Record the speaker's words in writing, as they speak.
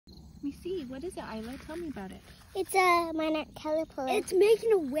Let me see. What is it, Isla? Tell me about it. It's a Monarch caterpillar. It's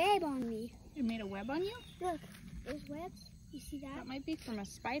making a web on me. It made a web on you? Look, there's webs. You see that? That might be from a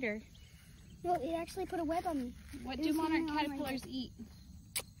spider. No, it actually put a web on me. What do monarch caterpillars eat?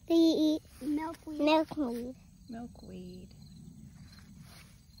 They eat Milkweed. milkweed. Milkweed.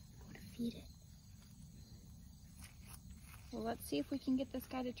 I want to feed it. Well, let's see if we can get this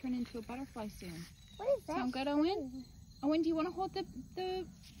guy to turn into a butterfly soon. What is that? Sound good, Owen? Owen, do you want to hold the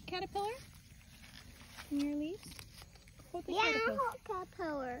caterpillar in your leaves? Hold the caterpillar.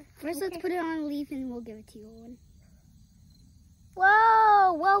 Caterpillar. First, let's put it on a leaf and we'll give it to you, Owen.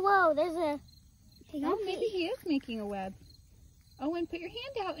 Whoa, whoa, whoa! There's a. Oh, maybe he is making a web. Owen, put your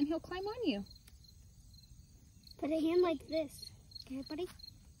hand out and he'll climb on you. Put a hand like this. Okay, buddy?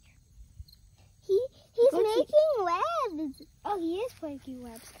 He's making webs. Oh, he is making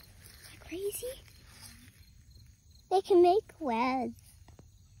webs. Is that crazy? They can make webs.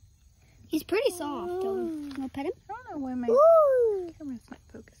 He's pretty soft. You want to pet him? I don't know why my Ooh, camera's not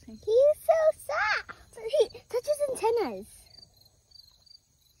focusing. he's so soft. He touches antennas.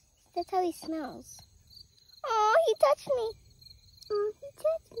 That's how he smells. Oh, he touched me. Oh, he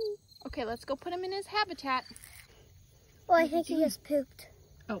touched me. Okay, let's go put him in his habitat. Oh, I think he just pooped.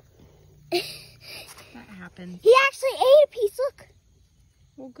 Oh. That happens. He actually ate a piece. Look.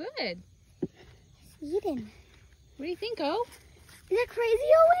 Well, good. He's eating. What do you think, O? Is that crazy,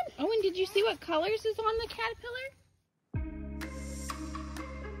 Owen? Owen, did you see what colors is on the caterpillar?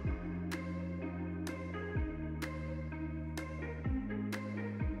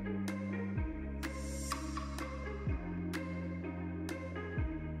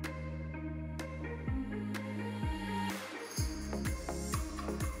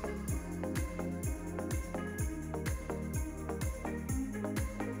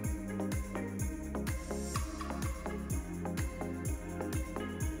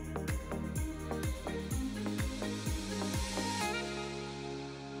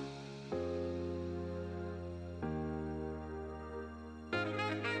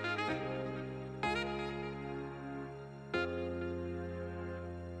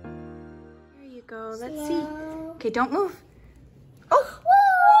 Go. Let's see. Okay, don't move. Oh!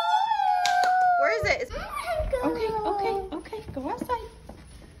 Where is it? Okay. Go outside. I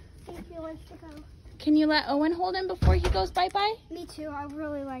think he wants to go. Can you let Owen hold him before he goes bye-bye? Me too. I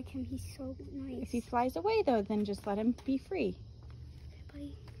really like him. He's so nice. If he flies away, though, then just let him be free.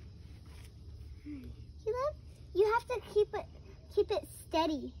 Buddy. You have to keep it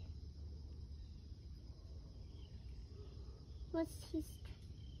steady.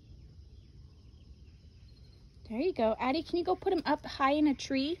 There you go. Addie, can you go put him up high in a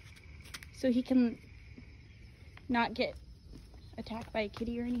tree so he can not get attacked by a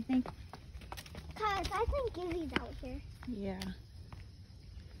kitty or anything? Cause I think Gizzy's out here. Yeah.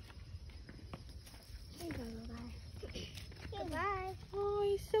 Here you go, bye. Goodbye. Oh,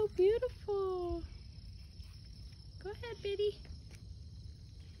 he's so beautiful. Go ahead, Biddy.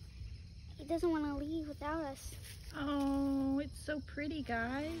 He doesn't want to leave without us. Oh, it's so pretty,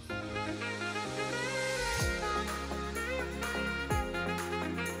 guys.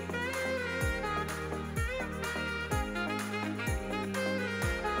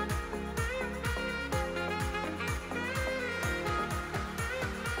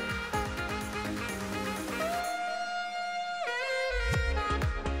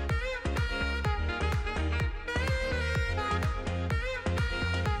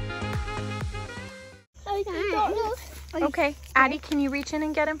 Okay, Addie, can you reach in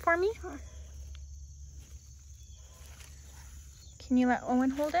and get him for me? Can you let Owen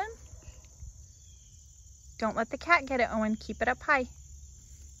hold him? Don't let the cat get it, Owen. Keep it up high.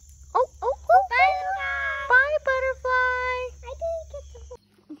 Oh, bye, butterfly. I didn't get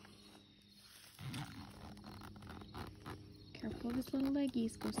the... Careful of his little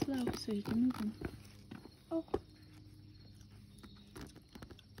leggies. Go slow so you can move him. Oh.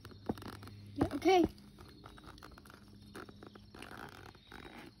 Yeah, okay.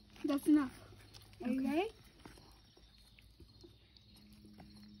 That's enough. Are you ready?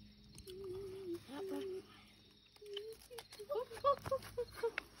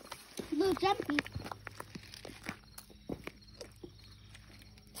 A little jumpy.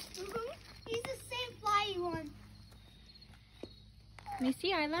 He's the same flyy one. Let me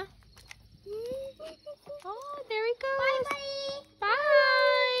see, Isla. Oh, there he goes. Bye, buddy.